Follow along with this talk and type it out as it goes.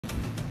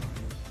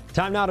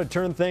Time now to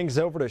turn things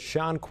over to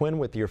Sean Quinn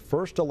with your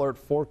first alert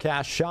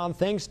forecast. Sean,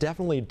 things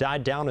definitely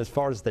died down as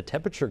far as the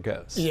temperature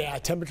goes. Yeah,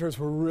 temperatures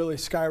were really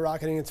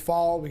skyrocketing. It's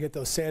fall. We get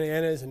those Santa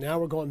Anas, and now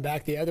we're going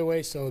back the other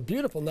way. So a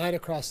beautiful night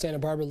across Santa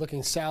Barbara,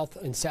 looking south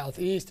and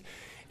southeast.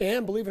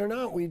 And believe it or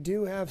not, we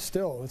do have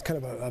still, it's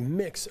kind of a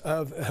mix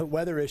of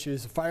weather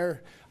issues.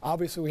 Fire,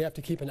 obviously we have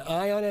to keep an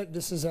eye on it.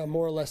 This is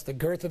more or less the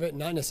girth of it,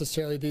 not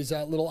necessarily, these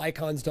little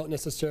icons don't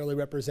necessarily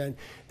represent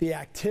the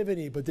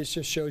activity, but this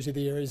just shows you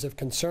the areas of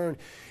concern.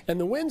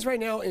 And the winds right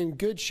now in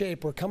good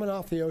shape. We're coming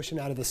off the ocean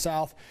out of the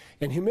south,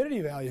 and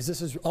humidity values,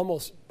 this is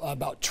almost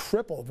about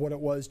triple of what it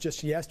was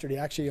just yesterday,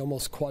 actually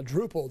almost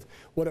quadrupled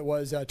what it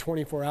was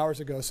 24 hours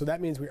ago. So that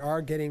means we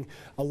are getting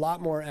a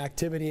lot more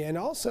activity. And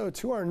also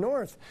to our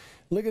north,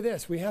 look at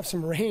this. We have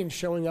some rain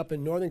showing up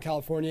in Northern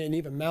California and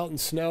even mountain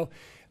snow.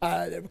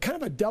 Kind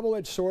of a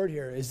double-edged sword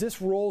here. As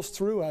this rolls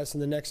through us in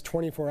the next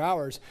 24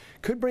 hours,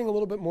 could bring a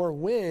little bit more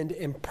wind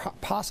and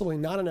possibly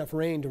not enough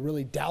rain to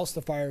really douse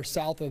the fire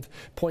south of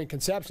Point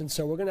Conception.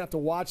 So we're going to have to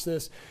watch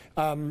this.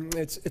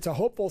 It's a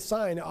hopeful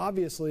sign,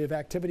 obviously, of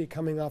activity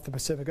coming off the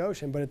Pacific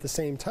Ocean, but at the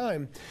same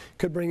time,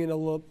 could bring in a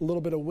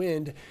little bit of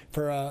wind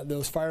for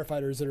those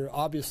firefighters that are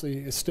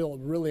obviously still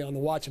really on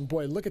the watch. And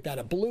boy, look at that.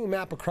 A blue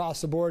map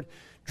across the board,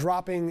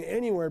 dropping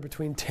anywhere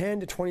between 10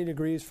 to 20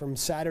 degrees from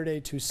Saturday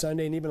to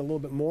Sunday, and even a little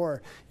bit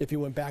more if you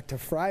went back to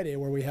Friday,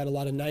 where we had a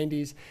lot of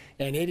 90s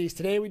and 80s.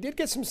 Today we did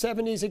get some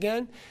 70s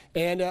again,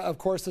 and of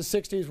course the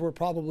 60s were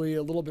probably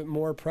a little bit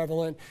more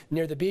prevalent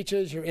near the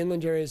beaches. Your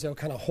inland areas are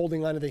kind of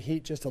holding on to the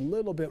heat just a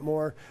little bit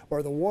more,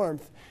 or the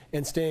warmth,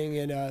 and staying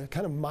in a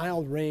kind of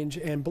mild range.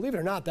 And believe it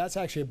or not, that's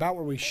actually about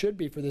where we should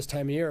be for this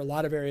time of year. A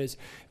lot of areas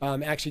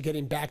actually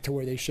getting back to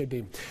where they should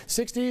be.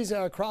 60s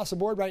across the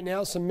board right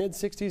now, some mid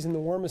 60s in the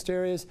warmest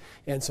areas,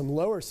 and some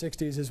lower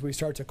 60s as we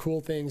start to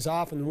cool things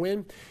off. And the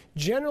wind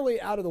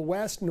generally out of the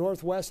west,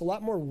 northwest, a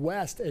lot more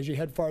west as you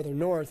head farther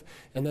north,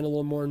 and then a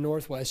little more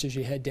northwest as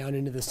you head down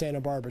into the Santa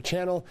Barbara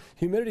Channel.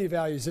 Humidity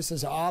values, this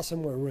is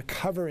awesome. We're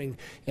recovering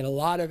in a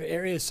lot of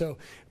areas. So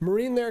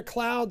marine layer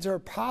clouds are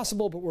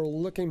possible, but we're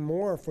looking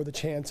more for the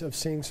chance of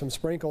seeing some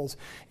sprinkles,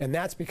 and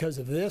that's because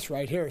of this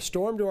right here. A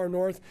storm to our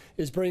north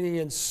is bringing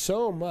in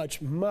so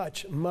much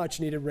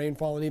needed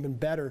rainfall, and even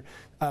better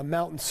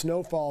mountain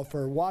snowfall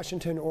for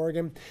Washington,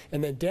 Oregon,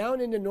 and then down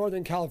into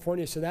Northern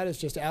California. So that is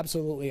just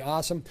absolutely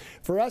awesome.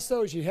 For us,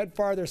 though, as you head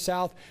farther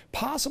south,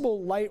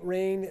 possible light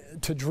rain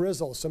to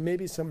drizzle. So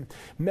maybe some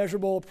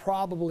measurable,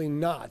 probably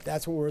not.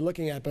 That's what we're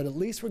looking at, but at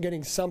least we're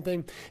getting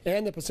something,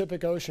 and the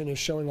Pacific Ocean is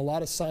showing a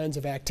lot of signs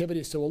of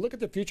activity. So we'll look at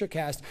the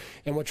futurecast,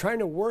 and we're trying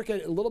to work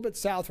it a little bit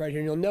south right here.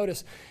 And you'll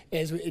notice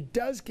as it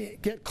does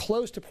get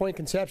close to Point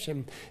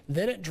Conception,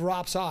 then it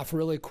drops off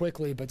really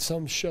quickly, but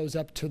some shows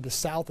up to the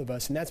south of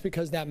us, and that's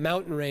because that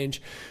mountain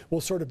range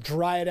will sort of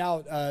dry it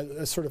out,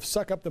 sort of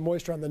suck up the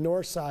moisture on the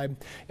north side.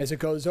 As it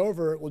goes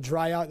over, it will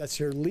dry out. That's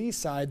your lee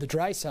side, the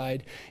dry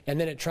side, and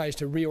then it tries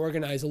to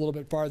reorganize a little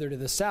bit farther to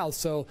the south.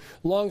 So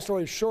long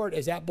story short,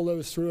 as that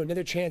blows through,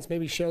 another chance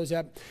maybe shows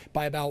up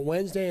by about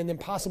Wednesday, and then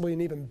possibly an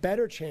even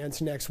better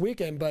chance next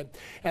weekend. But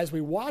as we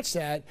watch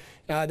that,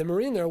 the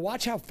marine there,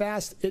 watch how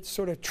fast it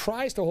sort of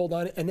tries to hold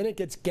on, and then it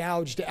gets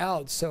gouged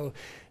out. So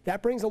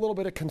that brings a little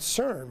bit of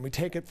concern. We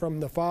take it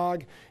from the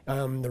fog,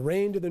 the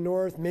rain to the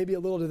north, maybe a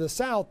little to the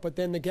south, but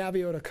then the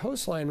Gaviota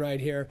coastline right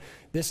here,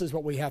 this is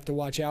what we have to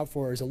watch out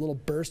for, is a little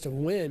burst of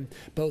wind,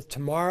 both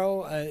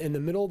tomorrow in the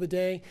middle of the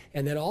day,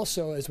 and then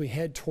also as we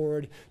head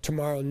toward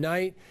tomorrow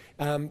night.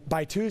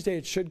 By Tuesday,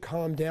 it should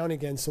calm down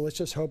again, so let's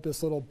just hope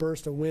this little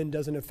burst of wind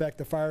doesn't affect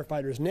the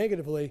firefighters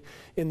negatively,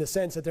 in the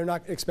sense that they're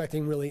not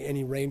expecting really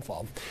any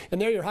rainfall.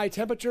 And there, your high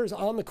temperatures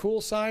on the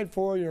cool side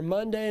for your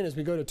Monday, and as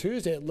we go to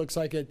Tuesday, it looks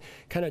like it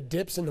kind of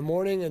dips in the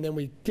morning, and then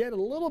we get a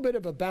little bit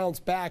of a bounce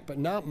back, but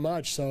not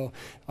much, so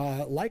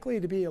likely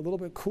to be a little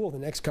bit cool the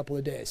next couple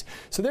of days.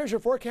 So there's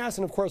your forecast,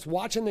 and of course,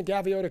 watching the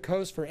Gaviota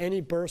coast for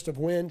any burst of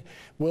wind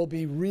will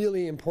be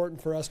really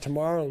important for us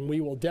tomorrow, and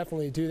we will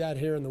definitely do that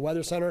here in the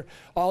Weather Center.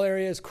 All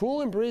areas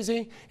cool and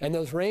breezy, and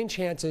those rain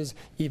chances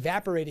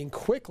evaporating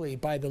quickly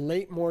by the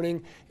late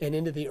morning and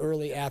into the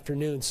early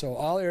afternoon. So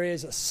all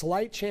areas a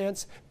slight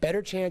chance,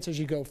 better chance as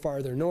you go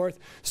farther north.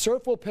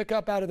 Surf will pick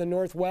up out of the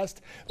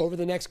northwest over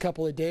the next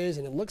couple of days,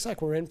 and it looks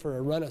like we're in for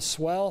a run of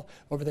swell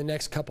over the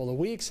next couple of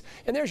weeks.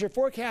 And there's your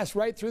forecast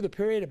right through the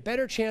period. A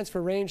better chance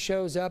for rain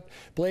shows up,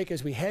 Blake,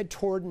 as we head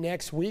toward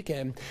next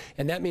weekend,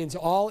 and that means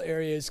all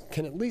areas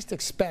can at least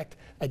expect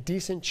a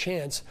decent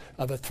chance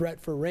of a threat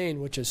for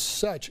rain, which is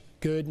such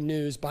good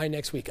news by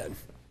next weekend.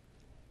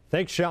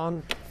 Thanks,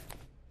 Sean.